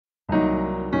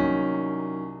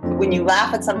When you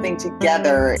laugh at something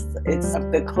together, it's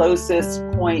the closest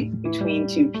point between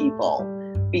two people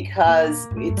because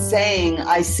it's saying,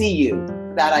 I see you.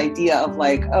 That idea of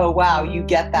like, oh, wow, you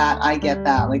get that, I get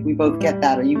that, like we both get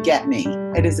that, or you get me.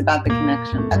 It is about the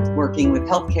connection. That's working with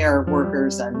healthcare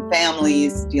workers and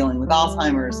families dealing with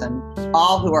Alzheimer's and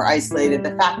all who are isolated.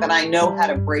 The fact that I know how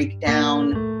to break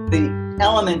down the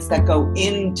elements that go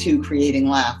into creating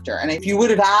laughter. And if you would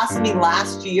have asked me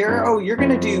last year, oh, you're going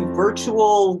to do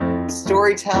virtual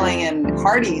storytelling and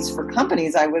parties for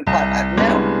companies, I would have thought,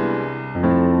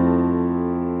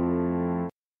 no.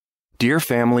 Dear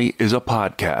Family is a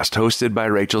podcast hosted by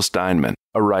Rachel Steinman,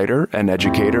 a writer, an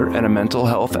educator, and a mental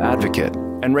health advocate.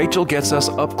 And Rachel gets us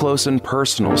up close and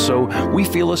personal, so we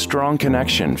feel a strong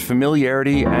connection,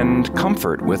 familiarity, and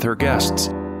comfort with her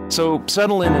guests. So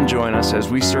settle in and join us as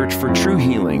we search for true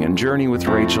healing and journey with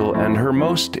Rachel and her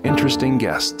most interesting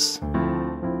guests.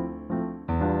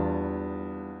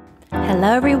 Hello,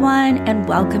 everyone, and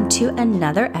welcome to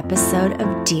another episode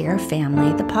of Dear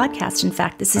Family, the podcast. In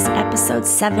fact, this is episode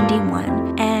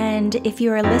 71. And if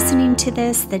you are listening to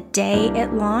this the day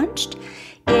it launched,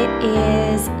 it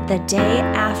is the day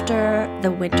after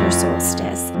the winter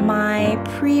solstice. My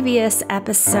previous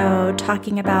episode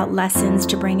talking about lessons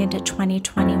to bring into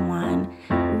 2021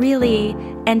 really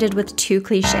ended with two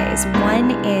cliches.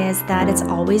 One is that it's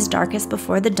always darkest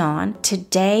before the dawn.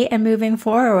 Today and moving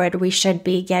forward, we should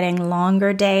be getting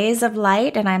longer days of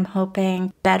light, and I'm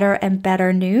hoping better and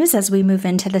better news as we move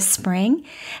into the spring.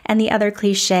 And the other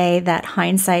cliche that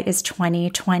hindsight is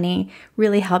 2020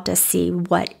 really helped us see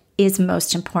what is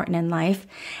most important in life.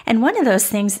 And one of those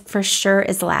things for sure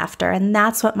is laughter. And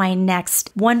that's what my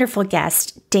next wonderful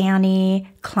guest, Dani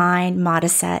Klein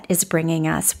Modisett, is bringing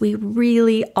us. We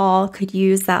really all could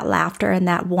use that laughter and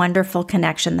that wonderful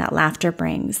connection that laughter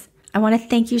brings. I want to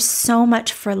thank you so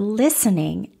much for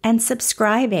listening and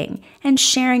subscribing and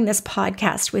sharing this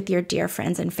podcast with your dear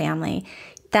friends and family.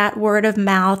 That word of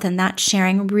mouth and that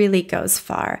sharing really goes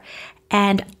far.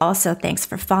 And also thanks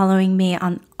for following me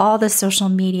on all the social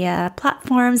media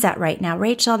platforms at Right Now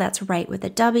Rachel. That's right with a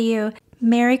W.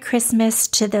 Merry Christmas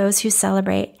to those who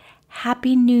celebrate.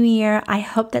 Happy New Year. I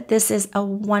hope that this is a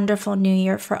wonderful new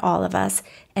year for all of us,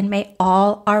 and may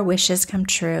all our wishes come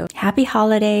true. Happy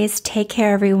holidays. Take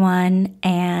care, everyone,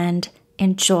 and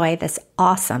enjoy this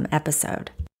awesome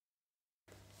episode.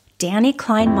 Dani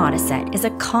Klein Modisett is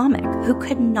a comic who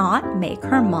could not make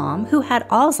her mom, who had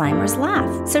Alzheimer's,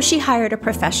 laugh. So she hired a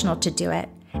professional to do it.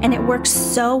 And it worked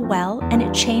so well, and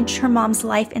it changed her mom's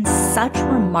life in such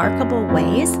remarkable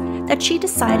ways that she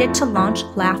decided to launch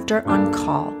Laughter on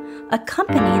Call, a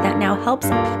company that now helps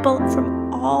people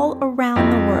from all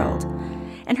around the world.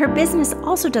 And her business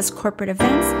also does corporate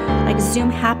events like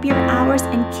Zoom happy hours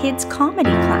and kids'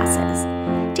 comedy classes.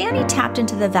 Dani tapped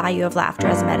into the value of laughter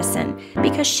as medicine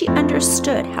because she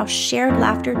understood how shared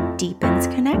laughter deepens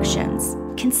connections.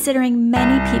 Considering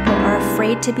many people are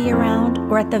afraid to be around,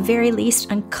 or at the very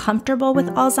least uncomfortable with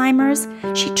Alzheimer's,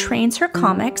 she trains her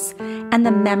comics and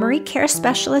the memory care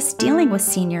specialists dealing with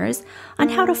seniors on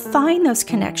how to find those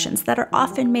connections that are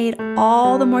often made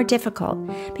all the more difficult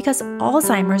because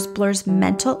Alzheimer's blurs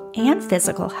mental and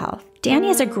physical health.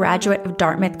 Dani is a graduate of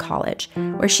Dartmouth College,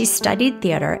 where she studied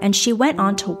theater, and she went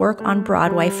on to work on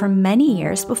Broadway for many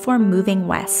years before moving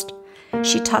west.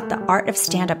 She taught the art of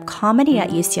stand-up comedy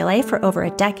at UCLA for over a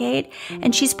decade,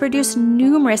 and she's produced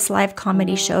numerous live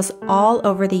comedy shows all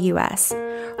over the U.S.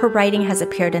 Her writing has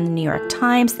appeared in the New York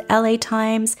Times, the LA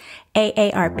Times,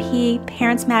 AARP,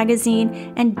 Parents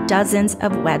Magazine, and dozens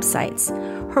of websites.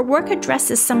 Her work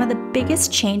addresses some of the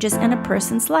biggest changes in a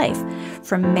person's life,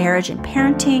 from marriage and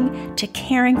parenting to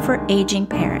caring for aging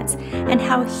parents, and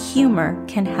how humor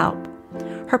can help.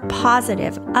 Her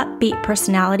positive, upbeat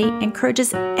personality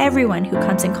encourages everyone who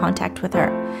comes in contact with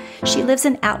her. She lives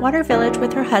in Atwater Village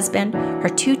with her husband, her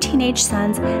 2 teenage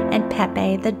sons, and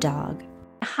Pepe the dog.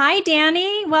 Hi,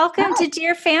 Dani. Welcome to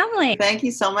Dear Family. Thank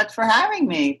you so much for having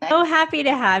me. So happy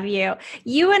to have you.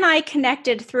 You and I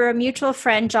connected through a mutual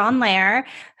friend, John Lair,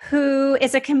 who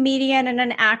is a comedian and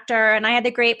an actor, and I had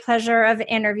the great pleasure of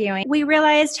interviewing. We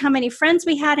realized how many friends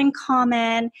we had in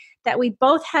common, that we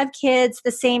both have kids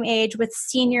the same age with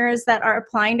seniors that are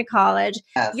applying to college.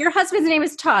 Yes. Your husband's name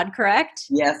is Todd, correct?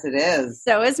 Yes, it is.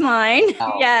 So is mine.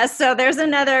 Oh. Yes, so there's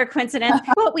another coincidence.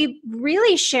 What we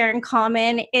really share in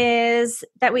common is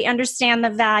that we understand the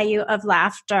value of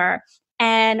laughter,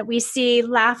 and we see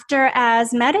laughter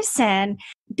as medicine.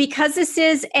 Because this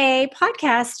is a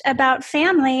podcast about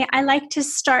family, I like to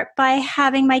start by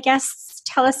having my guests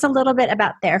tell us a little bit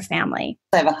about their family.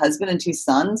 I have a husband and 2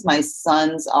 sons. My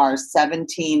sons are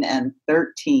 17 and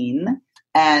 13.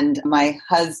 And my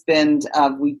husband,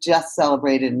 we just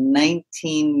celebrated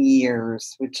 19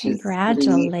 years, which is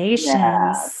congratulations.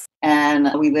 Yeah.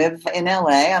 And we live in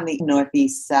LA on the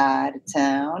northeast side of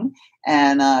town.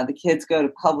 And the kids go to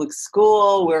public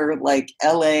school. We're like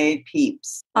LA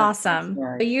peeps. Awesome.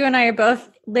 You and I are both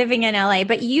living in LA,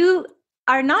 but you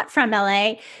are not from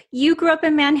LA. You grew up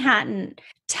in Manhattan.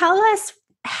 Tell us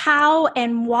how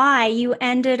and why you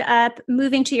ended up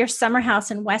moving to your summer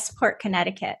house in Westport,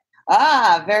 Connecticut.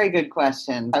 Very good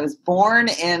question. I was born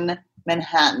in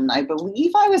Manhattan. I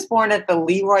believe I was born at the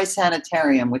Leroy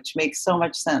Sanitarium, which makes so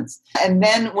much sense. And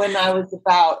then when I was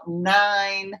about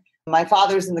 9, my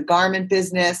father's in the garment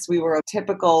business. We were a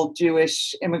typical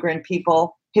Jewish immigrant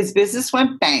people. His business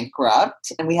went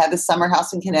bankrupt, and we had the summer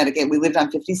house in Connecticut. We lived on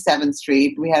 57th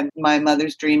Street. We had my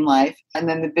mother's dream life. And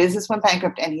then the business went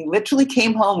bankrupt, and he literally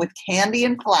came home with candy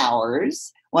and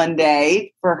flowers one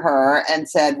day for her and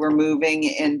said, we're moving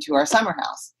into our summer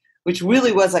house, which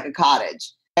really was like a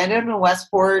cottage. I ended up in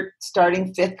Westport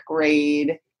starting 5th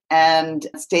grade and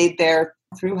stayed there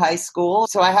through high school.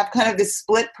 So I have kind of this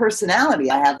split personality.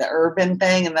 I have the urban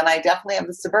thing, and then I definitely have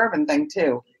the suburban thing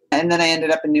too. And then I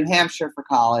ended up in New Hampshire for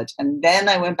college. And then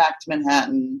I went back to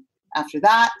Manhattan after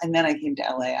that. And then I came to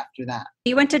LA after that.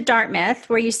 You went to Dartmouth,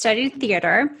 where you studied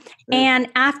theater. Sure. And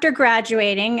after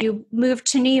graduating, you moved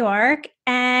to New York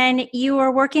and you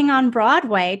were working on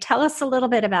Broadway. Tell us a little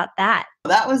bit about that.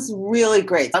 That was really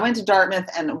great. I went to Dartmouth,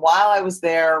 and while I was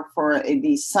there for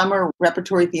the summer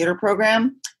repertory theater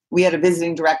program, we had a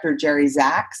visiting director, Jerry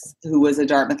Zaks, who was a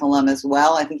Dartmouth alum as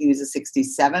well. I think he was a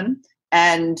 67.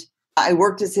 And I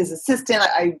worked as his assistant.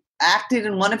 I acted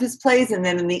in one of his plays, and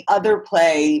then in the other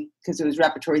play, because it was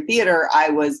repertory theater, I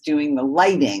was doing the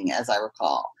lighting, as I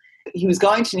recall. He was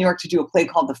going to New York to do a play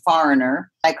called The Foreigner.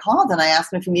 I called and I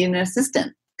asked him if he needed an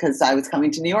assistant because I was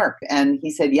coming to New York. And he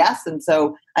said yes. And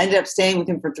so I ended up staying with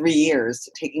him for 3 years,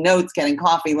 taking notes, getting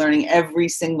coffee, learning every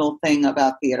single thing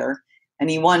about theater. And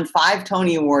he won 5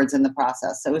 Tony Awards in the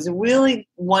process. So it was a really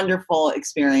wonderful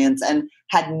experience, and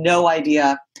had no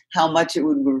idea how much it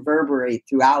would reverberate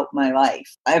throughout my life,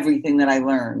 everything that I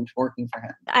learned working for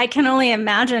him. I can only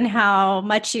imagine how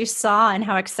much you saw and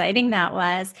how exciting that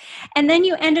was. And then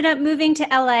you ended up moving to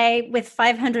LA with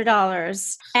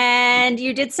 $500, and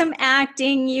you did some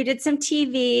acting, you did some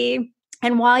TV.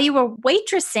 And while you were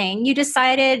waitressing, you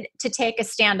decided to take a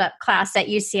stand-up class at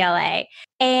UCLA.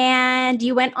 And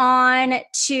you went on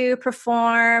to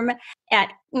perform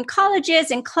in colleges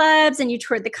and clubs, and you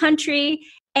toured the country.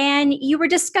 And you were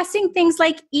discussing things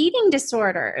like eating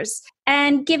disorders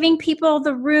and giving people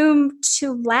the room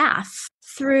to laugh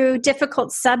through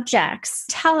difficult subjects.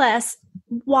 Tell us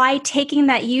why taking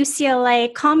that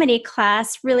UCLA comedy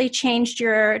class really changed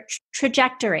your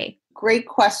trajectory. Great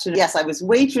question. Yes, I was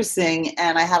waitressing,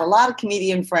 and I had a lot of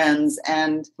comedian friends,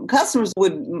 and customers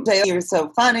would say, "You're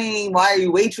so funny. Why are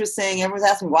you waitressing?" Everyone's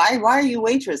asking, why are you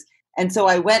waitress? And so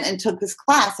I went and took this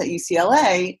class at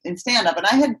UCLA in stand-up, and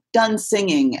I had done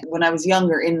singing when I was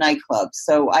younger in nightclubs.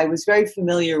 So I was very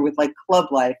familiar with like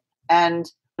club life. And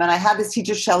I had this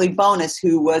teacher, Shelley Bonus,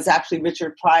 who was actually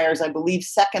Richard Pryor's, I believe,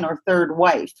 2nd or 3rd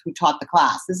wife, who taught the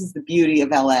class. This is the beauty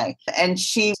of LA. And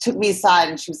she took me aside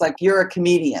and she was like, "You're a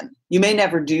comedian. You may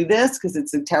never do this because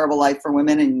it's a terrible life for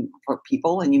women and for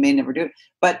people, and you may never do it,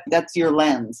 but that's your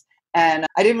lens." And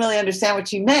I didn't really understand what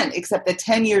she meant, except that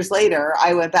 10 years later,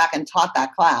 I went back and taught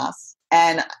that class.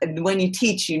 And when you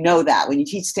teach, you know that. When you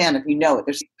teach stand-up, you know it.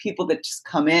 There's people that just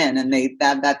come in and they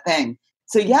that thing.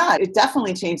 So yeah, it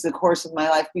definitely changed the course of my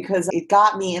life because it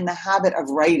got me in the habit of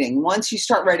writing. Once you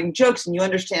start writing jokes and you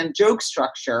understand joke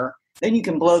structure, then you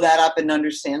can blow that up and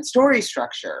understand story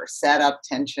structure, setup,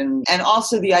 tension, and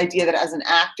also the idea that as an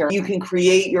actor, you can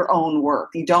create your own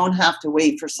work. You don't have to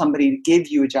wait for somebody to give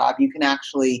you a job. You can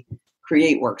actually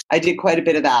create work. I did quite a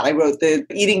bit of that. I wrote the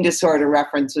eating disorder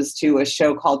references to a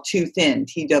show called Too Thin,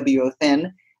 TWO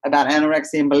Thin, about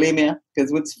anorexia and bulimia,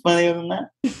 because what's funnier than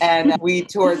that? And we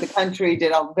toured the country,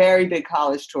 did a very big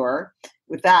college tour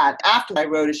with that. After I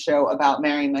wrote a show about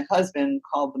marrying my husband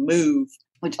called The Move,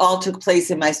 which all took place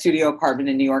in my studio apartment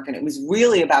in New York. And it was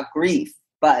really about grief,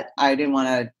 but I didn't want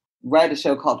to write a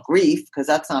show called Grief because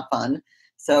that's not fun.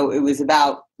 So it was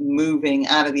about moving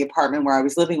out of the apartment where I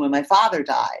was living when my father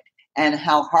died, and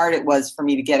how hard it was for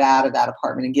me to get out of that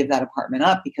apartment and give that apartment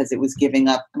up because it was giving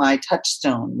up my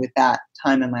touchstone with that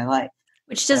time in my life.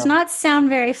 Which does not sound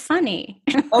very funny.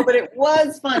 Oh, but it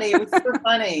was funny. It was super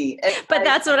funny. But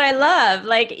that's what I love.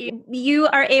 Like you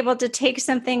are able to take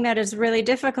something that is really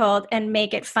difficult and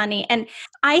make it funny. And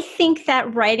I think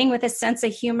that writing with a sense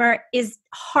of humor is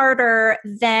harder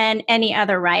than any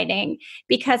other writing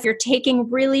because you're taking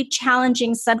really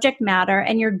challenging subject matter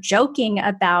and you're joking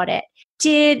about it.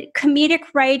 Did comedic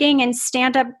writing and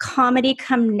stand-up comedy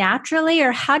come naturally,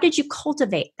 or how did you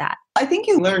cultivate that? I think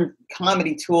you learn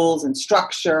comedy tools and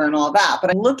structure and all that,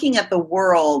 but I'm looking at the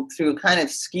world through a kind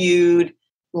of skewed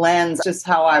lens, just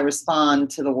how I respond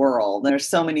to the world. There's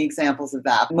so many examples of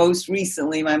that. Most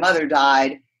recently, my mother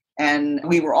died, and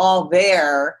we were all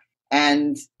there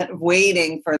and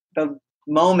waiting for the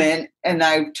moment. And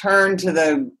I turned to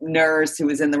the nurse who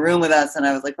was in the room with us, and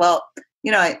I was like, well,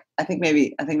 you know, I think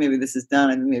maybe this is done.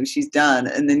 I think maybe she's done.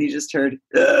 And then you just heard,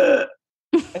 and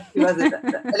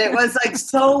it was like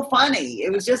so funny.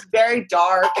 It was just very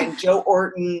dark and Joe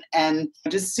Orton and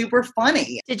just super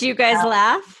funny. Did you guys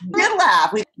laugh? We did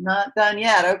laugh. We're not done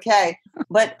yet. Okay.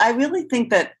 But I really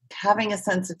think that having a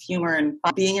sense of humor and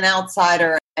being an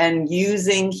outsider and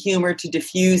using humor to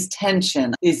diffuse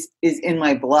tension is in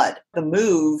my blood. The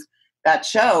Move, that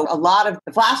show, a lot of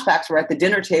the flashbacks were at the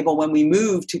dinner table when we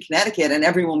moved to Connecticut and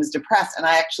everyone was depressed. And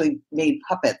I actually made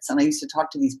puppets, and I used to talk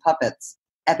to these puppets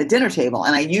at the dinner table,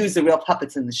 and I used the real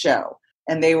puppets in the show.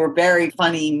 And they were very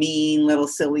funny, mean, little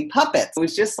silly puppets. It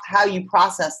was just how you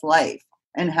process life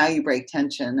and how you break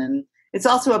tension. And it's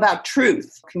also about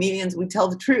truth. Comedians, we tell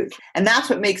the truth. And that's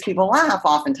what makes people laugh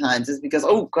oftentimes, is because,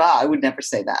 oh God, I would never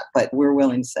say that, but we're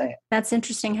willing to say it. That's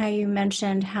interesting how you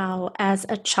mentioned how as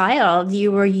a child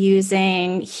you were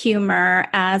using humor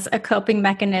as a coping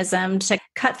mechanism to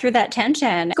cut through that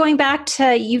tension. Going back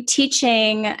to you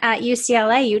teaching at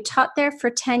UCLA, you taught there for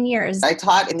 10 years. I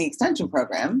taught in the extension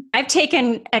program. I've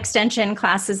taken extension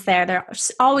classes there. They're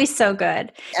always so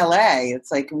good. LA,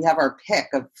 it's like we have our pick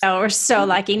of... Oh, we're so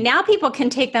lucky. Now people can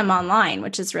take them online,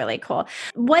 which is really cool.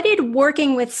 What did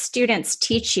working with students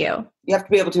teach you? You have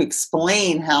to be able to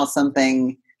explain how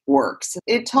something works.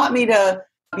 It taught me to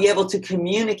be able to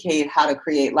communicate how to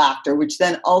create laughter, which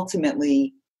then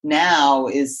ultimately now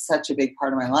is such a big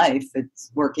part of my life.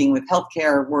 It's working with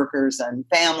healthcare workers and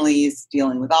families,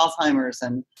 dealing with Alzheimer's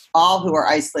and all who are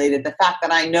isolated. The fact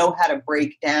that I know how to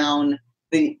break down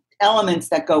the elements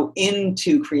that go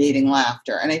into creating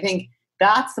laughter. And I think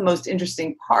that's the most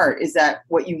interesting part, is that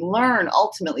what you learn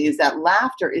ultimately is that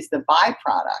laughter is the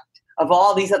byproduct of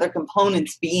all these other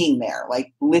components being there,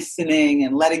 like listening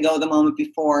and letting go of the moment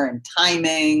before and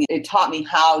timing. It taught me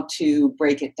how to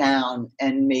break it down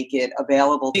and make it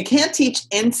available. You can't teach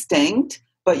instinct,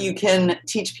 but you can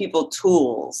teach people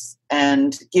tools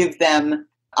and give them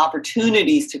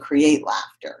opportunities to create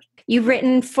laughter. You've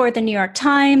written for the New York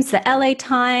Times, the LA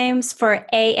Times, for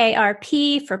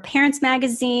AARP, for Parents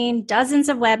Magazine, dozens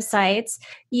of websites.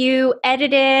 You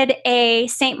edited a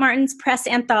St. Martin's Press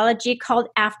anthology called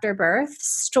Afterbirth,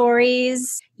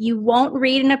 stories you won't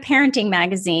read in a parenting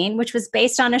magazine, which was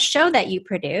based on a show that you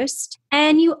produced.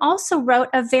 And you also wrote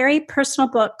a very personal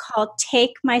book called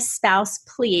Take My Spouse,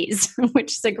 Please,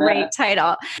 which is a great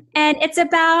title. And it's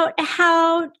about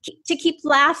how to keep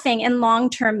laughing in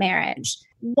long-term marriage.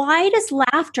 Why does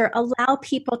laughter allow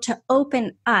people to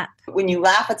open up? When you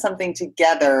laugh at something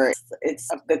together, it's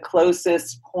the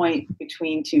closest point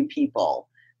between two people,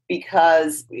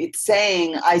 because it's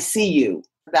saying, I see you.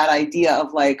 That idea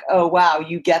of like, oh, wow,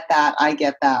 you get that, I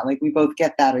get that. Like we both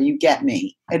get that, or you get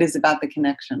me. It is about the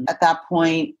connection. At that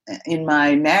point in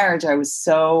my marriage, I was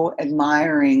so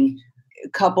admiring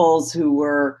couples who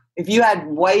were, if you had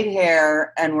white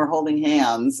hair and were holding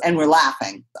hands and were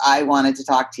laughing, I wanted to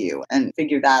talk to you and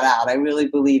figure that out. I really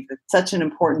believe that such an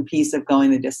important piece of going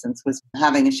the distance was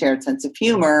having a shared sense of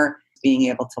humor, being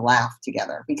able to laugh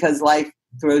together, because life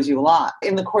throws you a lot.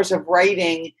 In the course of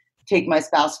writing Take My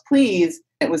Spouse, Please,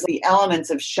 it was the elements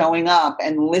of showing up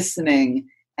and listening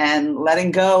and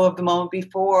letting go of the moment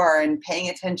before and paying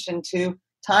attention to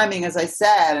timing, as I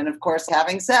said, and of course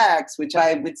having sex, which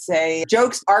I would say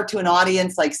jokes are to an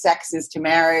audience like sex is to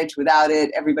marriage. Without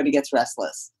it, everybody gets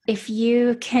restless. If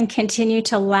you can continue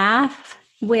to laugh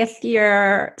with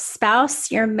your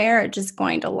spouse, your marriage is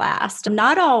going to last.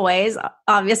 Not always,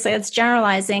 obviously, it's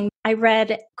generalizing. I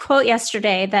read a quote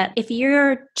yesterday that if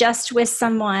you're just with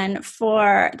someone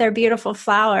for their beautiful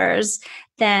flowers,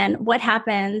 then what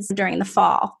happens during the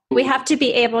fall? We have to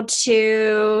be able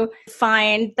to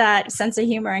find that sense of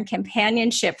humor and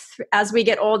companionship as we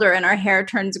get older and our hair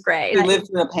turns gray. We lived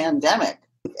through a pandemic.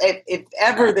 If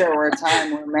ever there were a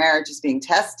time where marriage is being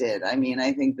tested, I mean,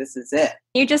 I think this is it.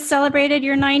 You just celebrated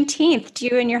your 19th. Do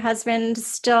you and your husband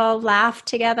still laugh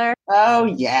together? Oh,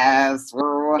 yes.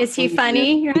 Is he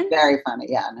funny? He's very funny.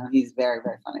 Yeah, no, he's very,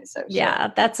 very funny. So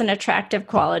yeah, that's an attractive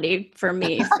quality for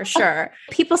me, for sure.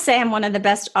 People say I'm one of the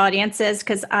best audiences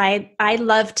because I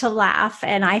love to laugh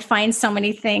and I find so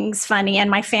many things funny, and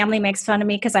my family makes fun of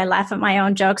me because I laugh at my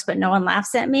own jokes, but no one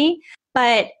laughs at me.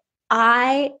 But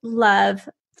I love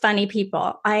funny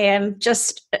people. I am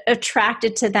just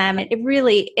attracted to them. It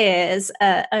really is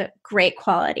a great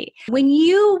quality. When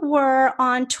you were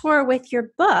on tour with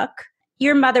your book,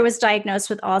 your mother was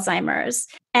diagnosed with Alzheimer's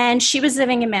and she was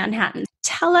living in Manhattan.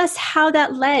 Tell us how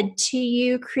that led to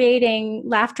you creating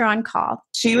Laughter on Call.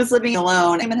 She was living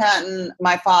alone in Manhattan.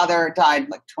 My father died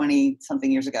like 20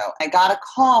 something years ago. I got a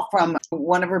call from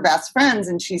one of her best friends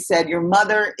and she said, your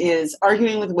mother is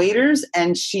arguing with waiters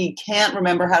and she can't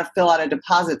remember how to fill out a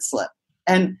deposit slip.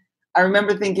 And I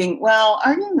remember thinking, well,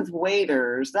 arguing with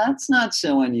waiters, that's not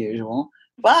so unusual.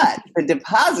 But the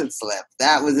deposit slip,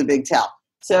 that was a big tell.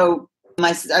 So I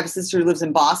have a sister who lives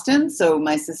in Boston, so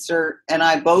my sister and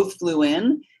I both flew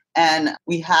in, and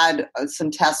we had some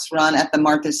tests run at the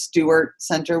Martha Stewart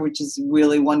Center, which is a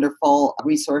really wonderful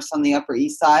resource on the Upper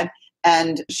East Side.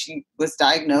 And she was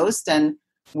diagnosed, and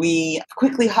we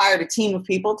quickly hired a team of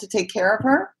people to take care of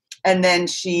her, and then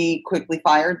she quickly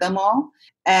fired them all.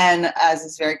 And as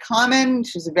is very common,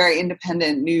 she was a very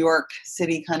independent New York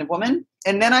City kind of woman.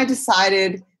 And then I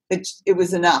decided that it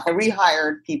was enough. I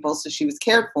rehired people, so she was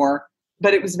cared for.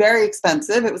 But it was very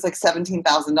expensive. It was like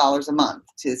 $17,000 a month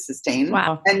to sustain.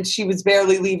 Wow. And she was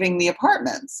barely leaving the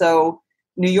apartment. So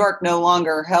New York no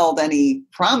longer held any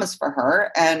promise for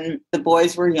her. And the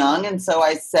boys were young. And so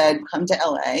I said, come to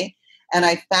LA. And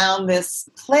I found this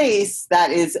place that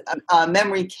is a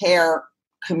memory care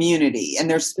community. And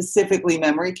there's specifically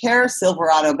memory care.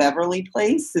 Silverado Beverly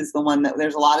Place is the one that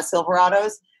there's a lot of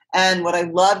Silverados. And what I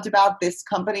loved about this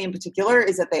company in particular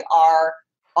is that they are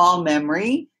all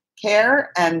memory care,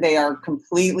 and they are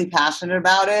completely passionate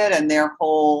about it, and their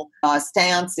whole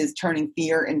stance is turning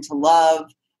fear into love.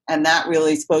 And that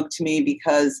really spoke to me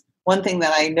because one thing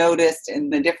that I noticed in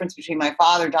the difference between my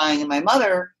father dying and my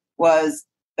mother was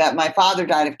that my father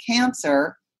died of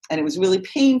cancer, and it was really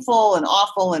painful and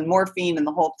awful and morphine and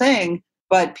the whole thing,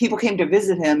 but people came to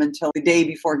visit him until the day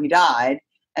before he died.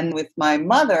 And with my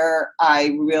mother,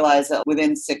 I realized that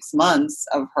within 6 months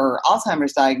of her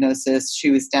Alzheimer's diagnosis, she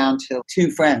was down to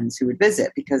 2 friends who would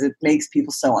visit because it makes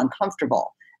people so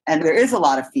uncomfortable. And there is a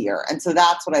lot of fear. And so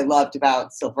that's what I loved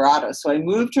about Silverado. So I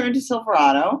moved her into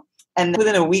Silverado. And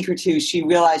within a week or two, she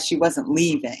realized she wasn't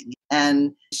leaving.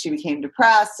 And she became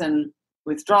depressed and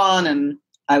withdrawn. And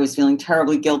I was feeling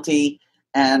terribly guilty.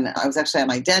 And I was actually at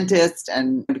my dentist.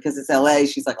 And because it's LA,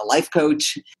 she's like a life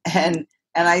coach.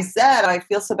 And I said, I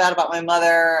feel so bad about my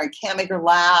mother. I can't make her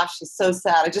laugh. She's so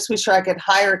sad. I just wish I could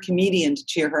hire a comedian to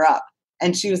cheer her up.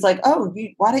 And she was like, oh,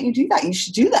 why don't you do that? You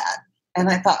should do that. And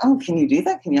I thought, oh, can you do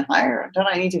that? Can you hire? Don't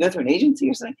I need to go through an agency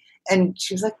or something? And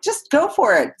she was like, just go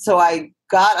for it. So I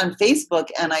got on Facebook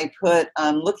and I put,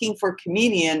 looking for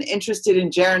comedian interested in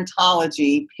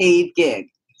gerontology, paid gig.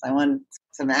 So I wanted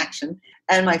some action.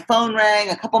 And my phone rang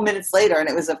a couple minutes later, and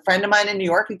it was a friend of mine in New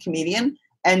York, a comedian.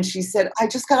 And she said, I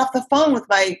just got off the phone with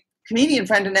my comedian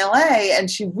friend in LA, and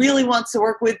she really wants to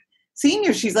work with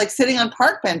seniors. She's like sitting on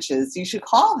park benches. You should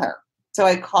call her. So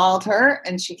I called her,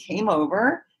 and she came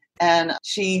over, and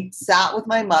she sat with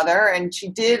my mother, and she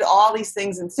did all these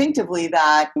things instinctively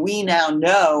that we now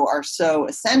know are so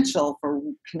essential for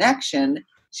connection.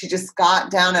 She just got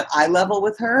down at eye level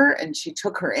with her, and she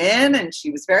took her in, and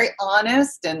she was very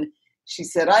honest. And she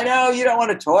said, I know you don't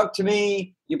want to talk to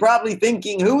me. You're probably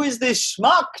thinking, who is this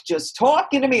schmuck just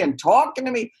talking to me and talking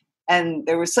to me? And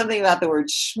there was something about the word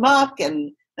schmuck.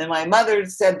 And then my mother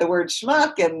said the word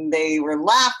schmuck, and they were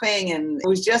laughing. And it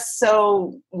was just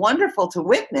so wonderful to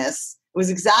witness. It was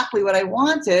exactly what I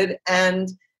wanted.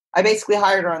 And I basically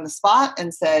hired her on the spot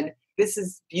and said, this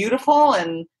is beautiful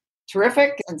and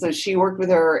terrific. And so she worked with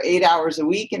her 8 hours a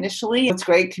week initially. It's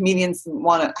great. Comedians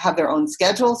want to have their own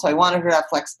schedule. So I wanted her to have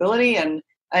flexibility. And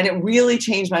it really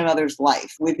changed my mother's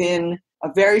life. Within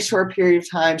a very short period of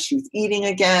time, she was eating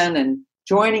again and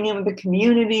joining in with the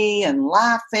community and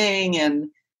laughing, and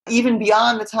even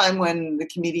beyond the time when the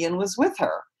comedian was with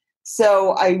her.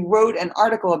 So I wrote an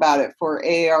article about it for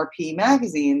AARP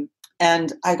magazine,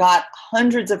 and I got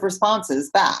hundreds of responses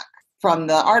back from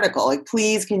the article. Like,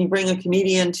 please, can you bring a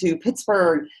comedian to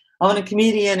Pittsburgh? I want a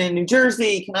comedian in New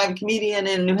Jersey. Can I have a comedian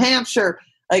in New Hampshire?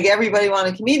 Like, everybody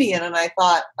wanted a comedian. And I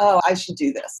thought, oh, I should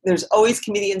do this. There's always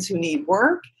comedians who need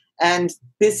work. And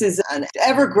this is an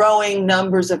ever-growing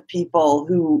numbers of people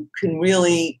who can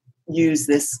really use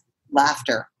this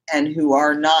laughter and who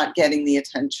are not getting the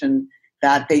attention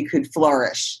that they could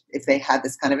flourish if they had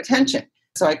this kind of attention.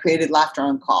 So I created Laughter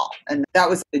on Call. And that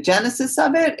was the genesis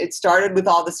of it. It started with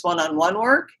all this one-on-one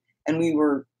work, and we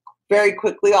were very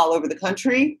quickly all over the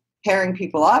country pairing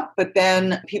people up. But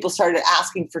then people started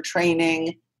asking for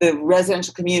training. The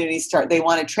residential community they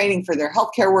wanted training for their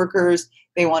healthcare workers.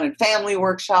 They wanted family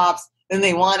workshops. Then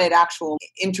they wanted actual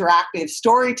interactive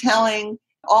storytelling,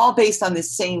 all based on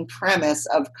this same premise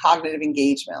of cognitive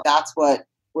engagement. That's what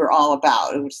we're all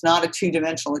about. It's not a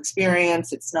two-dimensional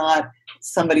experience. It's not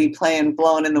somebody playing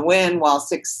Blowing in the Wind while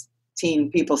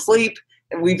 16 people sleep.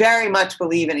 We very much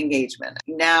believe in engagement.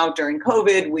 Now, during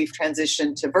COVID, we've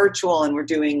transitioned to virtual, and we're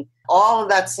doing all of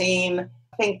that same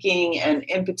thinking and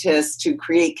impetus to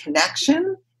create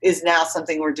connection is now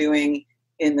something we're doing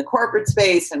in the corporate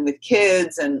space and with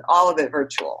kids, and all of it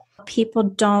virtual. People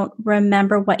don't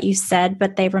remember what you said,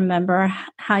 but they remember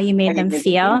how you made them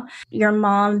feel. Your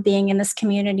mom being in this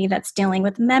community that's dealing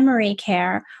with memory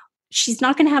care, she's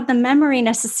not going to have the memory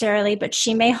necessarily, but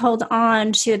she may hold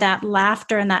on to that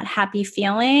laughter and that happy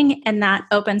feeling, and that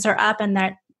opens her up and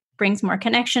that brings more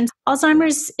connections.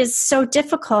 Alzheimer's is so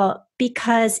difficult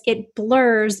because it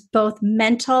blurs both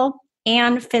mental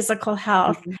and physical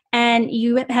health. Mm-hmm. And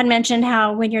you had mentioned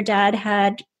how when your dad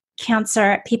had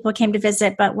cancer, people came to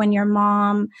visit, but when your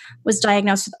mom was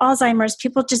diagnosed with Alzheimer's,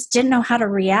 people just didn't know how to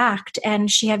react, and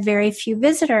she had very few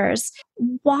visitors.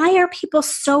 Why are people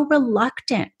so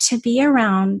reluctant to be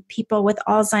around people with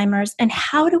Alzheimer's, and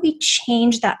how do we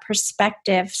change that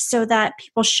perspective so that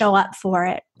people show up for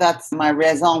it? That's my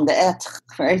raison d'être,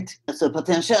 right? So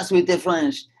potential with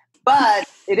difference. But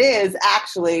it is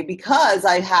actually because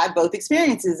I had both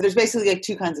experiences. There's basically like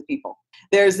two kinds of people.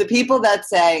 There's the people that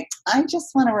say, I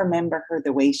just want to remember her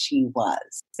the way she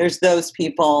was. There's those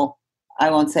people,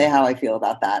 I won't say how I feel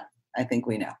about that. I think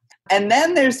we know. And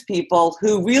then there's people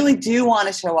who really do want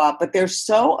to show up, but they're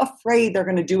so afraid they're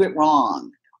going to do it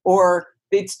wrong, or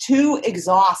it's too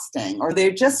exhausting, or they're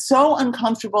just so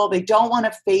uncomfortable. They don't want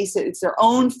to face it. It's their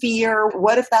own fear.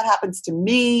 What if that happens to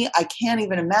me? I can't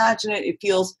even imagine it. It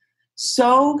feels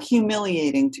so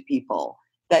humiliating to people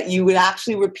that you would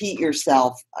actually repeat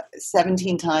yourself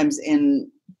 17 times in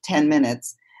 10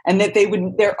 minutes, and that they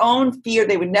would, their own fear,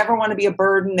 they would never want to be a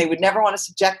burden. They would never want to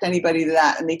subject anybody to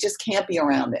that, and they just can't be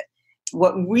around it.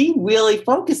 What we really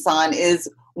focus on is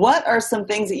what are some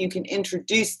things that you can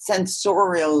introduce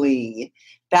sensorially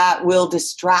that will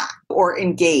distract or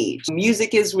engage.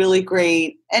 Music is really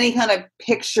great. Any kind of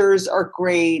pictures are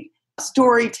great.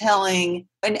 Storytelling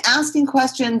and asking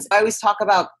questions. I always talk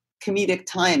about comedic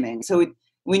timing. So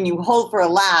when you hold for a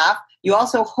laugh, you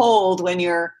also hold when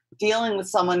you're dealing with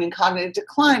someone in cognitive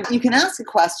decline. You can ask a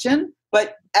question,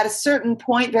 but at a certain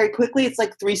point, very quickly, it's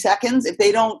like 3 seconds. If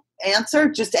they don't answer,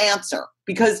 just answer,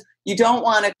 because you don't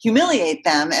want to humiliate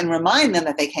them and remind them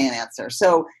that they can't answer.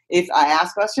 So if I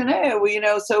ask a question, hey,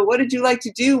 well, so what did you like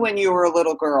to do when you were a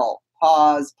little girl?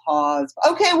 Pause.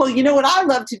 Okay, well, what I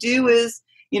love to do is,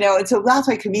 and so that's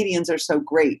why comedians are so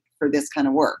great for this kind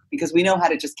of work, because we know how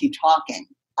to just keep talking.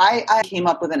 I came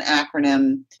up with an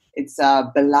acronym. It's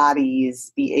Pilates,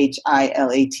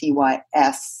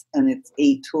 Pilatys, and it's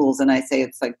 8 tools. And I say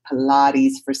it's like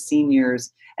Pilates for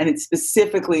seniors. And it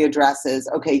specifically addresses,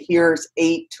 okay, here's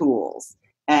 8 tools.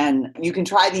 And you can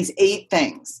try these 8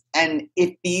 things. And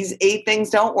if these 8 things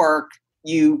don't work,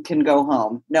 you can go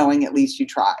home knowing at least you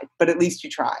tried. But at least you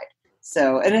tried.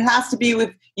 So, and it has to be with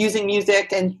using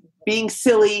music and being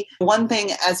silly. One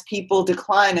thing, as people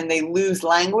decline and they lose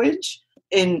language,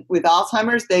 with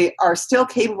Alzheimer's, they are still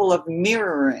capable of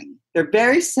mirroring. They're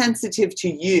very sensitive to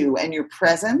you and your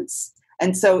presence.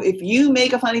 And so if you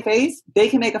make a funny face, they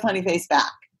can make a funny face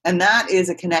back. And that is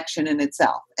a connection in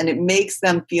itself. And it makes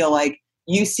them feel like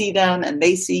you see them and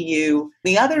they see you.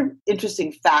 The other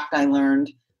interesting fact I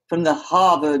learned from the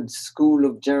Harvard School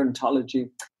of Gerontology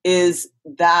is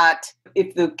that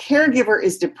if the caregiver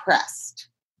is depressed,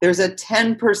 there's a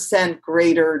 10%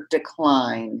 greater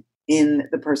decline in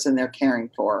the person they're caring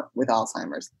for with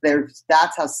Alzheimer's.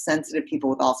 That's how sensitive people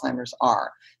with Alzheimer's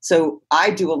are. So I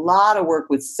do a lot of work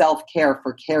with self-care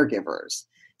for caregivers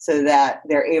so that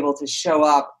they're able to show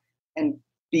up and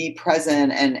be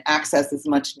present and access as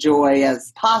much joy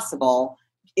as possible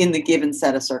in the given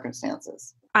set of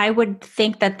circumstances. I would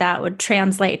think that that would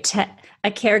translate to a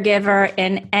caregiver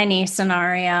in any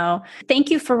scenario.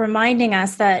 Thank you for reminding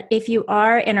us that if you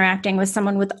are interacting with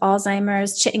someone with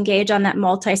Alzheimer's, to engage on that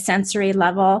multisensory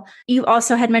level. You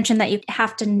also had mentioned that you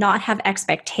have to not have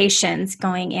expectations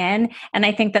going in. And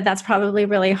I think that that's probably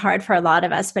really hard for a lot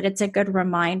of us, but it's a good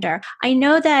reminder. I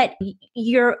know that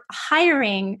you're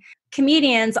hiring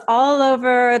comedians all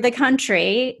over the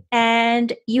country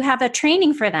and you have a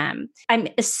training for them. I'm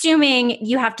assuming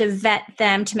you have to vet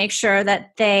them to make sure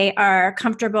that they are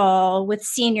comfortable with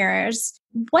seniors.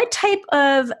 What type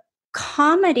of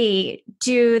comedy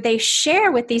do they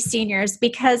share with these seniors?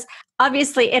 Because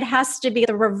obviously it has to be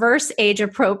the reverse age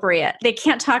appropriate. They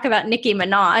can't talk about Nicki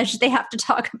Minaj. They have to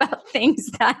talk about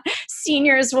things that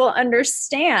seniors will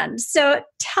understand. So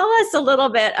tell us a little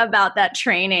bit about that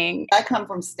training. I come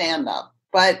from stand-up,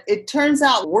 but it turns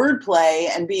out wordplay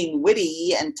and being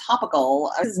witty and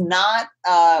topical is not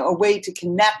a way to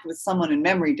connect with someone in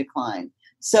memory decline.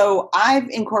 So I've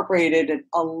incorporated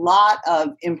a lot of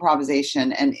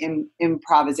improvisation, and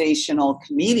improvisational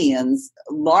comedians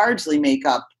largely make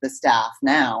up the staff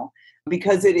now,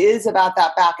 because it is about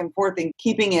that back and forth and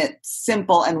keeping it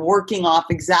simple and working off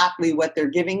exactly what they're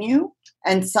giving you.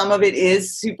 And some of it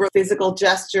is super physical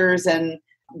gestures and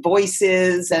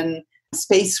voices and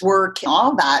space work.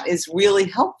 All that is really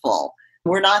helpful.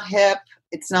 We're not hip.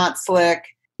 It's not slick.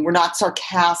 We're not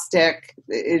sarcastic.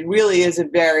 It really is a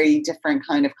very different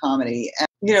kind of comedy.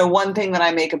 And, one thing that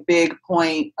I make a big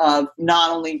point of not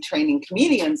only training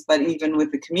comedians, but even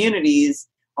with the communities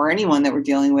or anyone that we're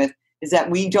dealing with, is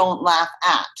that we don't laugh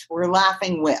at, we're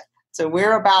laughing with. So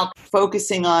we're about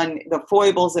focusing on the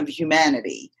foibles of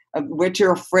humanity, of what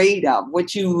you're afraid of,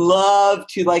 what you love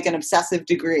to like an obsessive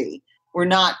degree. We're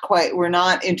not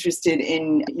interested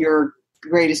in your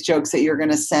greatest jokes that you're going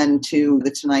to send to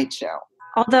the Tonight Show.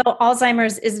 Although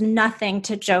Alzheimer's is nothing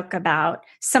to joke about,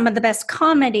 some of the best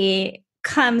comedy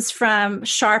comes from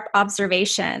sharp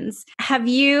observations. Have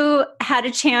you had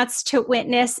a chance to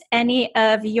witness any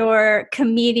of your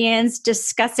comedians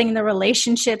discussing the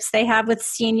relationships they have with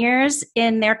seniors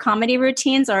in their comedy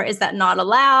routines, or is that not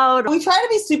allowed? We try to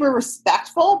be super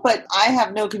respectful, but I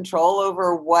have no control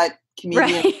over what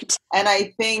comedians. Right. And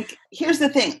I think, here's the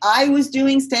thing. I was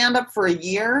doing stand-up for a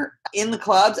year in the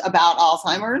clubs about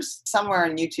Alzheimer's. Somewhere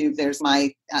on YouTube, there's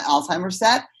my Alzheimer's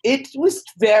set. It was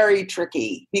very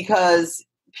tricky because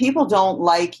people don't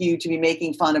like you to be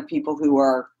making fun of people who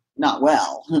are not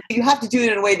well. You have to do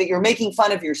it in a way that you're making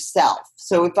fun of yourself.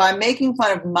 So if I'm making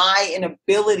fun of my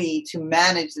inability to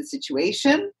manage the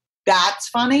situation, that's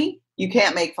funny. You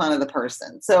can't make fun of the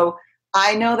person. So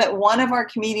I know that one of our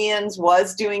comedians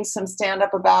was doing some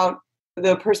stand-up about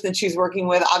the person that she's working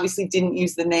with, obviously didn't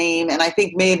use the name, and I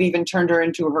think may have even turned her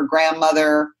into her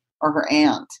grandmother or her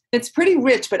aunt. It's pretty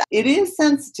rich, but it is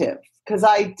sensitive because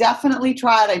I definitely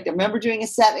tried. I remember doing a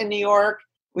set in New York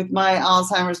with my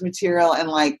Alzheimer's material and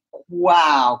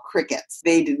wow, crickets.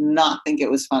 They did not think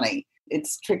it was funny.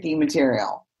 It's tricky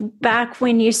material. Back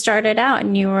when you started out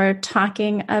and you were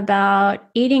talking about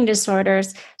eating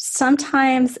disorders,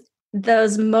 sometimes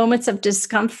those moments of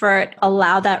discomfort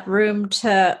allow that room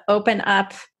to open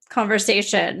up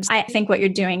conversations. I think what you're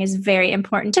doing is very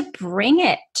important to bring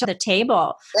it to the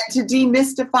table. And to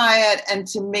demystify it and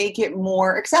to make it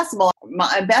more accessible.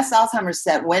 My best Alzheimer's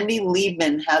set, Wendy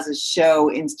Liebman has a show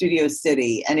in Studio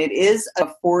City, and it is a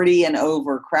 40 and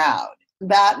over crowd.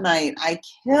 That night, I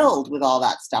killed with all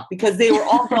that stuff because they were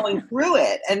all going through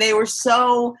it, and they were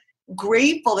so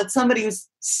grateful that somebody was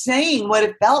saying what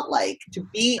it felt like to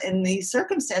be in these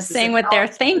circumstances. Saying what they're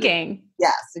thinking.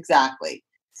 Yes, exactly.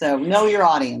 So know your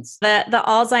audience. The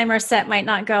Alzheimer's set might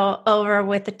not go over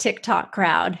with the TikTok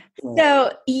crowd. Right.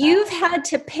 So you've had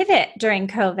to pivot during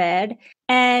COVID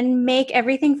and make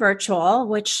everything virtual,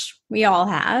 which we all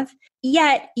have.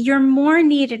 Yet you're more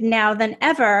needed now than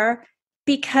ever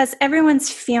because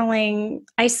everyone's feeling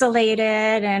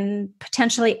isolated and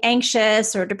potentially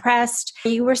anxious or depressed.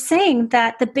 You were saying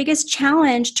that the biggest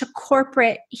challenge to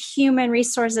corporate human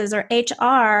resources or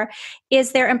HR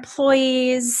is their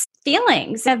employees'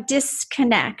 feelings of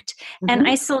disconnect and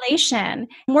isolation.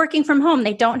 Working from home,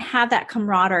 they don't have that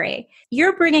camaraderie.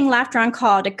 You're bringing Laughter on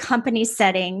Call to company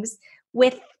settings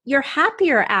with your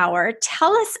happier hour.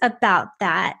 Tell us about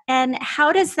that, and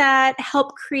how does that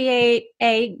help create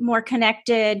a more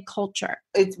connected culture?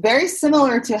 It's very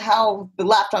similar to how the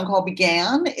Laughter on Call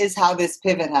began, is how this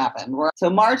pivot happened.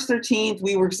 So March 13th,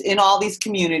 we were in all these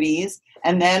communities,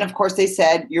 and then, of course, they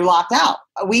said, you're locked out.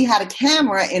 We had a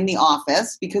camera in the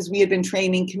office because we had been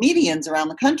training comedians around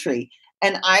the country.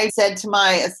 And I said to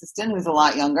my assistant, who's a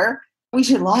lot younger, we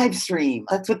should live stream.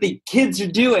 That's what the kids are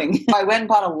doing. I went and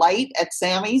bought a light at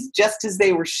Sammy's just as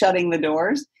they were shutting the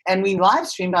doors. And we live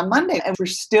streamed on Monday. And we're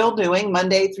still doing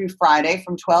Monday through Friday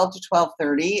from 12 to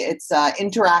 12:30. It's an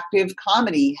interactive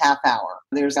comedy half hour.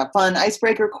 There's a fun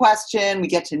icebreaker question. We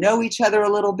get to know each other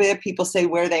a little bit. People say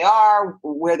where they are,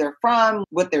 where they're from,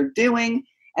 what they're doing.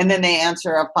 And then they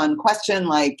answer a fun question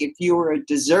like, if you were a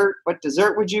dessert, what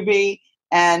dessert would you be?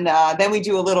 And then we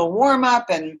do a little warm up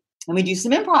and we do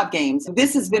some improv games.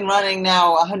 This has been running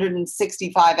now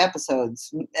 165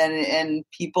 episodes, and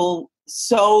people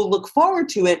so look forward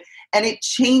to it, and it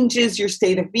changes your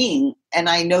state of being. And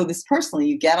I know this personally.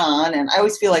 You get on, and I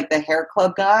always feel like the hair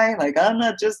club guy, like, I'm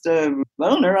not just a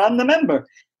owner, I'm the member.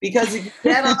 Because if you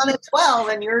get on at 12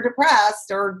 and you're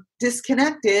depressed or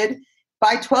disconnected,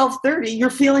 by 12:30, you're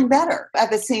feeling better.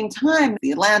 At the same time,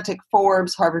 the Atlantic,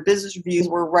 Forbes, Harvard Business Review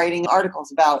were writing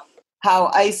articles about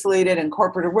how isolated and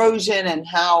corporate erosion and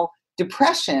how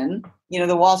depression,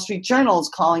 the Wall Street Journal is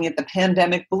calling it the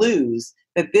pandemic blues,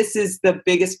 that this is the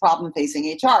biggest problem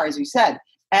facing HR, as you said.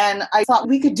 And I thought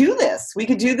we could do this. We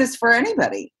could do this for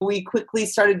anybody. We quickly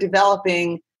started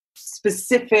developing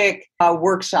specific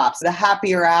workshops. The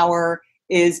happier hour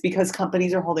is because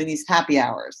companies are holding these happy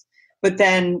hours. But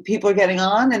then people are getting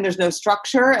on and there's no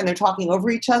structure and they're talking over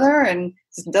each other and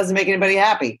it doesn't make anybody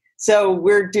happy. So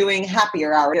we're doing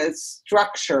happier hour. It's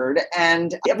structured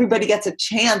and everybody gets a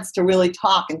chance to really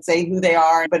talk and say who they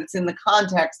are, but it's in the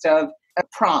context of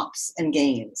prompts and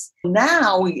games.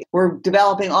 Now we're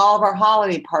developing all of our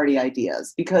holiday party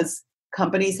ideas because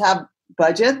companies have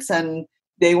budgets and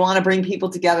they want to bring people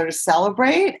together to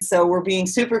celebrate. So we're being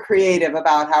super creative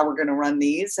about how we're going to run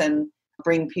these and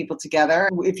bring people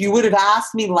together. If you would have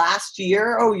asked me last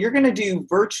year, you're going to do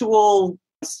virtual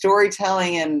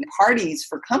storytelling and parties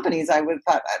for companies, I would have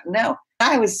thought, no.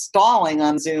 I was stalling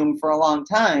on Zoom for a long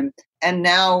time. And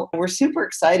now we're super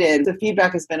excited. The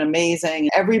feedback has been amazing.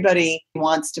 Everybody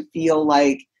wants to feel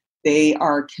like they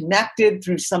are connected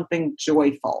through something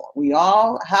joyful. We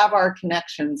all have our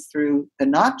connections through the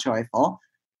not joyful,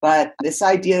 but this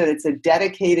idea that it's a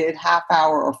dedicated half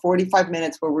hour or 45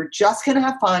 minutes where we're just going to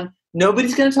have fun,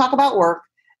 nobody's going to talk about work,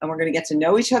 and we're going to get to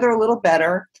know each other a little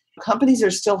better. Companies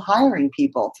are still hiring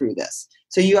people through this.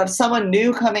 So you have someone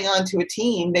new coming onto a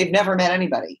team, they've never met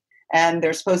anybody, and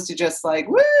they're supposed to just like,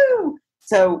 woo!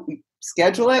 So we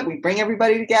schedule it, we bring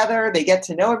everybody together, they get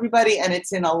to know everybody, and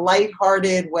it's in a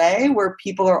lighthearted way where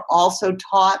people are also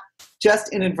taught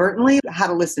just inadvertently how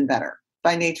to listen better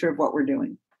by nature of what we're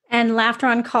doing. And Laughter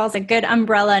on Call is a good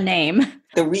umbrella name.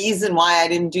 The reason why I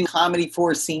didn't do comedy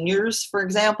for seniors, for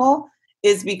example,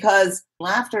 is because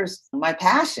laughter's my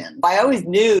passion. I always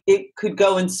knew it could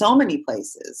go in so many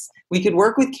places. We could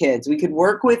work with kids. We could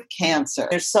work with cancer.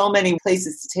 There's so many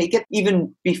places to take it.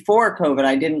 Even before COVID,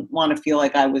 I didn't want to feel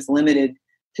like I was limited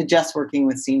to just working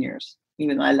with seniors,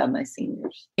 even though I love my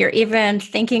seniors. You're even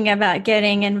thinking about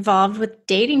getting involved with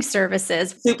dating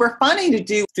services. Super funny to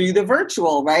do through the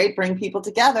virtual, right? Bring people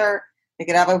together. They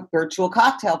could have a virtual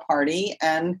cocktail party,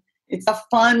 and it's a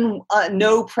fun,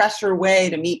 no pressure way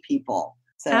to meet people.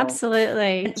 So,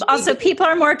 absolutely. Also, people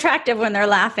are more attractive when they're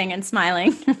laughing and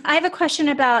smiling. I have a question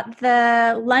about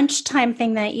the lunchtime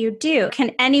thing that you do.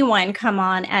 Can anyone come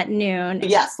on at noon?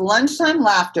 Yes, lunchtime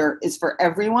laughter is for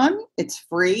everyone. It's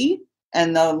free.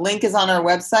 And the link is on our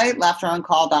website,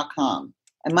 laughteroncall.com.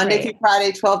 And Monday through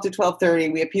Friday, 12 to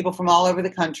 12:30, we have people from all over the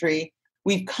country.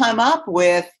 We've come up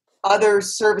with other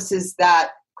services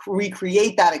that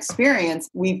recreate that experience.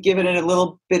 We've given it a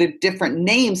little bit of different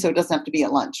names so it doesn't have to be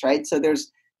at lunch, right? So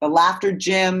there's the laughter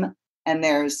gym and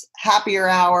there's happier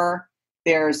hour,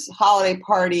 there's holiday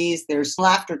parties, there's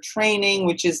laughter training,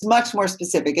 which is much more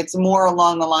specific. It's more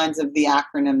along the lines of the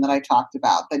acronym that I talked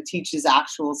about that teaches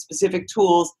actual specific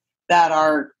tools that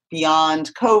are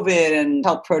beyond COVID and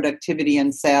help productivity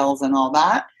and sales and all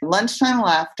that. Lunchtime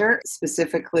laughter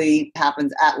specifically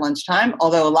happens at lunchtime,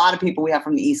 although a lot of people we have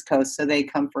from the East Coast, so they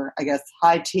come for, I guess,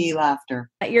 high tea laughter.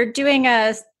 You're doing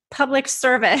a public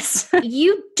service.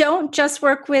 You don't just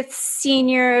work with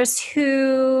seniors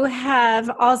who have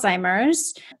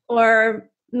Alzheimer's, or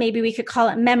maybe we could call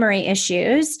it memory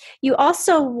issues. You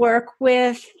also work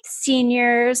with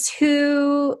seniors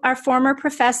who are former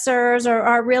professors or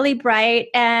are really bright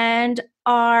and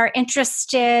are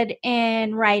interested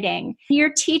in writing.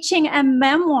 You're teaching a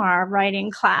memoir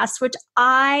writing class, which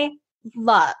I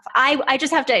love. I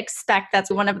just have to expect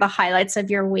that's one of the highlights of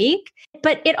your week.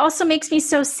 But it also makes me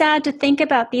so sad to think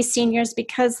about these seniors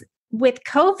because with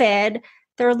COVID,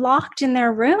 they're locked in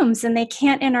their rooms and they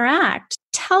can't interact.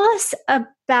 Tell us about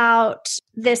about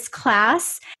this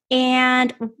class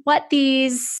and what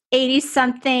these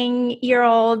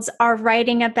 80-something-year-olds are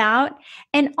writing about,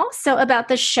 and also about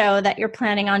the show that you're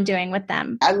planning on doing with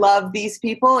them. I love these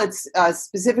people. It's a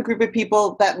specific group of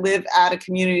people that live at a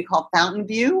community called Fountain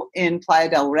View in Playa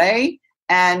del Rey.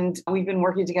 And we've been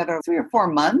working together 3 or 4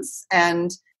 months.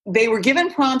 And they were given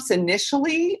prompts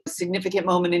initially, a significant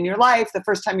moment in your life, the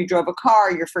first time you drove a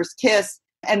car, your first kiss.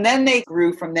 And then they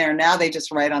grew from there. Now they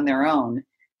just write on their own.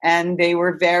 And they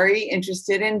were very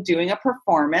interested in doing a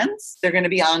performance. They're going to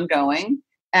be ongoing.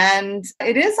 And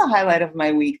it is a highlight of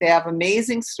my week. They have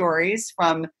amazing stories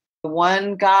from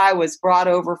one guy was brought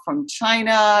over from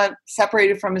China,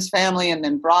 separated from his family, and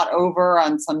then brought over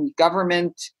on some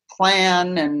government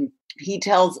plan. And he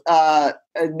tells an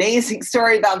amazing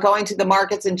story about going to the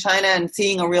markets in China and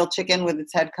seeing a real chicken with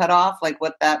its head cut off, like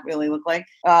what that really looked like.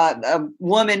 A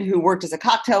woman who worked as a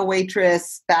cocktail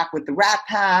waitress back with the Rat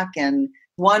Pack, and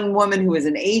one woman who is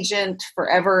an agent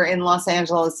forever in Los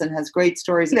Angeles and has great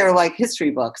stories. They're like history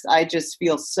books. I just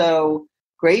feel so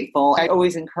grateful. I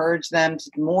always encourage them to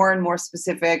more and more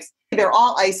specifics. They're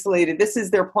all isolated. This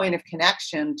is their point of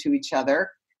connection to each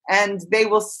other. And they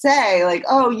will say like,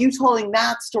 oh, you telling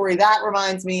that story, that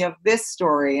reminds me of this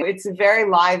story. It's a very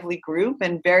lively group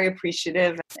and very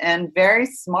appreciative and very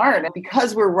smart.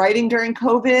 Because we're writing during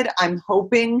COVID, I'm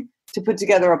hoping to put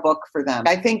together a book for them.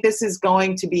 I think this is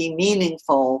going to be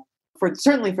meaningful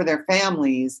certainly for their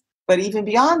families, but even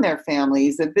beyond their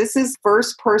families, that this is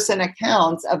first-person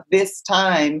accounts of this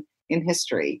time in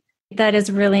history. That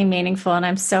is really meaningful. And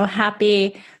I'm so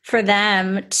happy for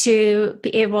them to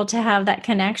be able to have that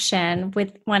connection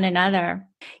with one another.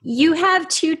 You have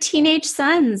 2 teenage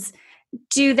sons.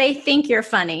 Do they think you're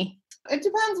funny? It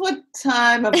depends what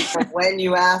time of when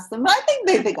you ask them. I think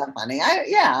they think I'm funny.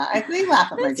 I think they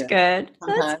laugh at my jokes. That's good.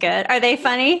 Sometimes. That's good. Are they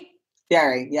funny?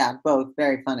 Very, yeah, both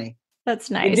very funny.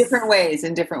 That's nice. In different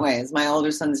ways. My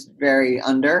older son's very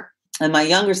under, and my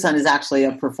younger son is actually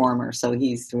a performer, so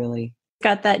he's really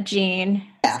got that gene.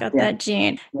 That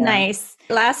gene. Yeah. Nice.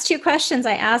 Last 2 questions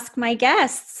I ask my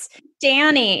guests.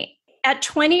 Dani, at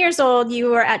 20 years old, you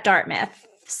were at Dartmouth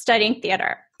studying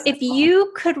theater. If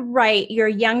you could write your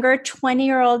younger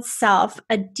 20-year-old self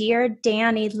a Dear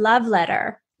Dani love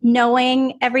letter,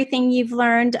 knowing everything you've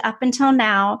learned up until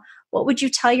now, what would you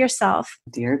tell yourself?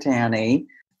 Dear Dani,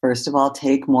 first of all,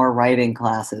 take more writing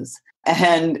classes.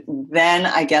 And then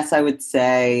I guess I would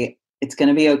say it's going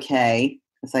to be okay,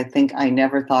 because I think I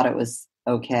never thought it was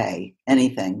okay,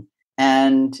 anything.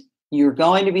 And you're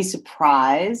going to be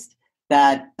surprised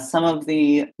that some of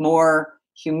the more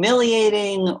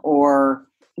humiliating or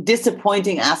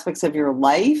disappointing aspects of your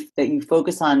life that you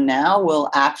focus on now will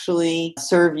actually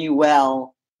serve you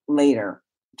well later.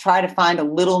 Try to find a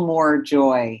little more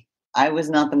joy. I was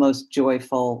not the most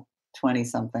joyful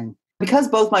 20-something. Because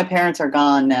both my parents are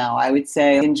gone now, I would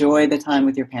say enjoy the time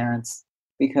with your parents,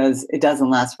 because it doesn't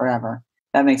last forever.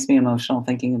 That makes me emotional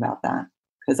thinking about that,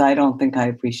 because I don't think I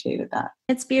appreciated that.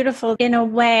 It's beautiful. In a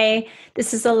way,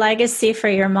 this is a legacy for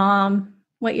your mom,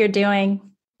 what you're doing.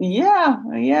 Yeah,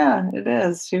 it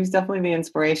is. She was definitely the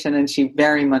inspiration, and she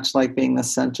very much liked being the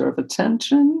center of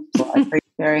attention. So I'm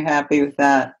very happy with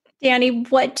that. Dani,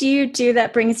 what do you do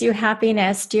that brings you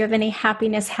happiness? Do you have any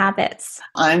happiness habits?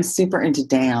 I'm super into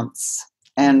dance.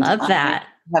 And love that.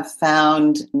 I have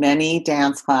found many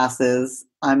dance classes.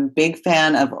 I'm a big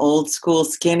fan of Old School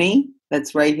Skinny,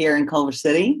 that's right here in Culver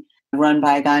City, run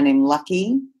by a guy named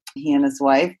Lucky. He and his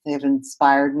wife, they've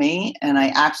inspired me. And I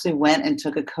actually went and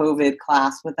took a COVID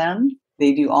class with them.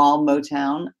 They do all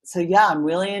Motown. So yeah, I'm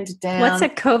really into dance. What's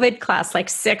a COVID class? Like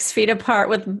 6 feet apart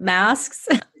with masks?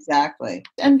 Exactly.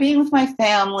 And being with my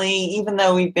family, even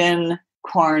though we've been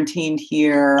quarantined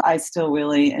here, I still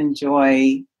really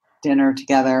enjoy dinner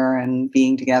together and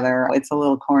being together. It's a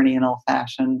little corny and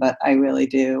old-fashioned, but I really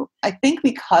do. I think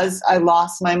because I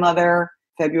lost my mother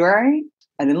February,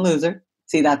 I didn't lose her.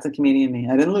 See, that's a comedian me.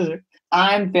 I didn't lose her.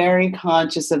 I'm very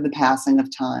conscious of the passing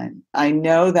of time. I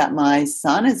know that my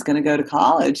son is going to go to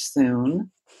college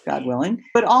soon, God willing,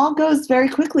 but all goes very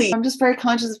quickly. I'm just very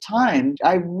conscious of time.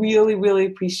 I really, really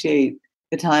appreciate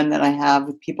the time that I have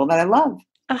with people that I love.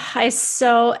 I'm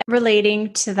so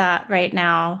relating to that right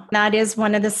now. That is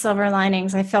one of the silver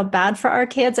linings. I feel bad for our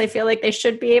kids. I feel like they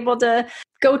should be able to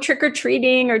go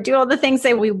trick-or-treating or do all the things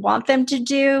that we want them to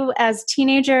do as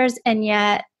teenagers, and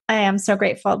yet I am so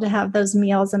grateful to have those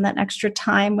meals and that extra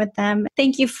time with them.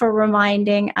 Thank you for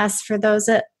reminding us, for those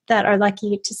that that are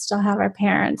lucky to still have our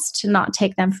parents to not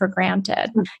take them for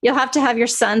granted. You'll have to have your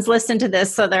sons listen to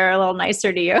this so they're a little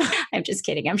nicer to you. I'm just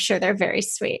kidding. I'm sure they're very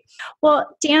sweet.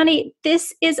 Well, Dani,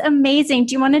 this is amazing.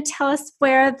 Do you want to tell us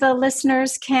where the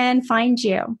listeners can find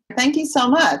you? Thank you so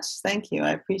much. Thank you.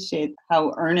 I appreciate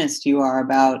how earnest you are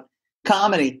about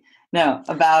comedy. No,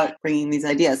 about bringing these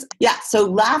ideas. Yeah, so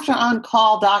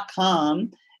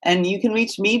laughteroncall.com. And you can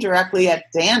reach me directly at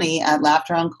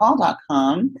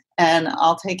Dani@laughteroncall.com. And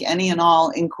I'll take any and all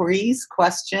inquiries,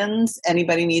 questions.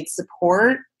 Anybody needs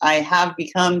support. I have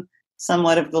become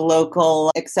somewhat of the local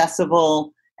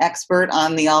accessible expert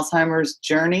on the Alzheimer's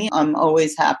journey. I'm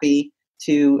always happy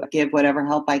to give whatever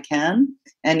help I can.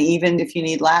 And even if you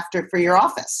need laughter for your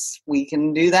office, we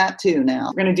can do that too now.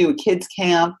 We're going to do a kids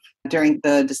camp during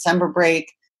the December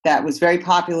break that was very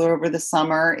popular over the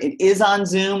summer. It is on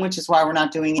Zoom, which is why we're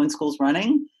not doing it when school's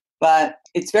running, but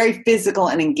it's very physical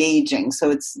and engaging. So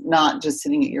it's not just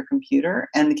sitting at your computer,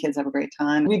 and the kids have a great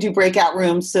time. We do breakout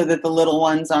rooms so that the little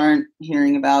ones aren't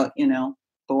hearing about,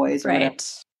 boys. Or whatever.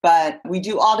 But we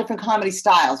do all different comedy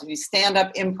styles. We do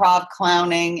stand-up, improv,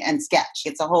 clowning, and sketch.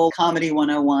 It's a whole comedy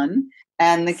 101.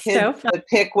 And the kids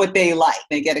pick what they like.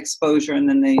 They get exposure, and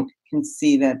then they can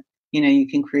see that you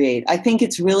can create. I think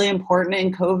it's really important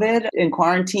in COVID, in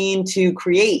quarantine, to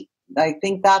create. I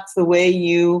think that's the way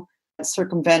you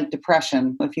circumvent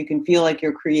depression. If you can feel like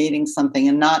you're creating something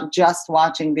and not just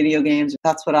watching video games,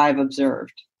 that's what I've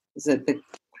observed, is that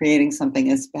creating something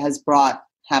has brought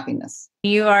happiness.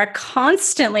 You are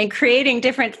constantly creating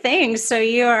different things, so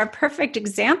you are a perfect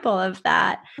example of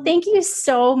that. Thank you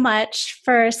so much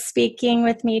for speaking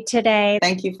with me today.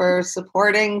 Thank you for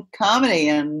supporting comedy.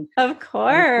 And of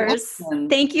course.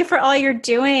 Thank you for all you're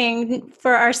doing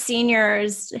for our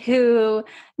seniors who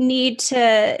need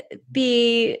to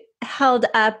be held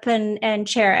up and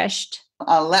cherished.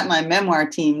 I'll let my memoir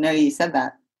team know you said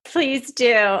that. Please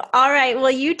do. All right. Well,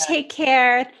 you take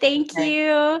care. Thank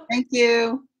you. Thank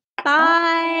you.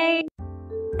 Bye.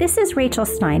 This is Rachel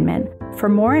Steinman. For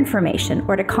more information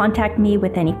or to contact me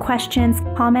with any questions,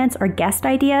 comments, or guest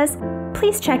ideas,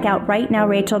 please check out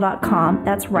rightnowrachel.com.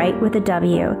 That's right with a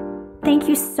W. Thank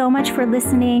you so much for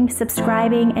listening,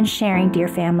 subscribing, and sharing, dear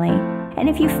family. And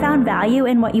if you found value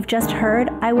in what you've just heard,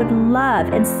 I would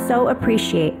love and so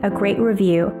appreciate a great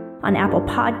review on Apple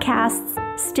Podcasts,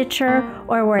 Stitcher,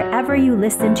 or wherever you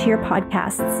listen to your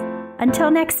podcasts.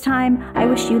 Until next time, I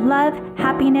wish you love,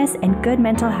 happiness, and good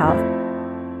mental health.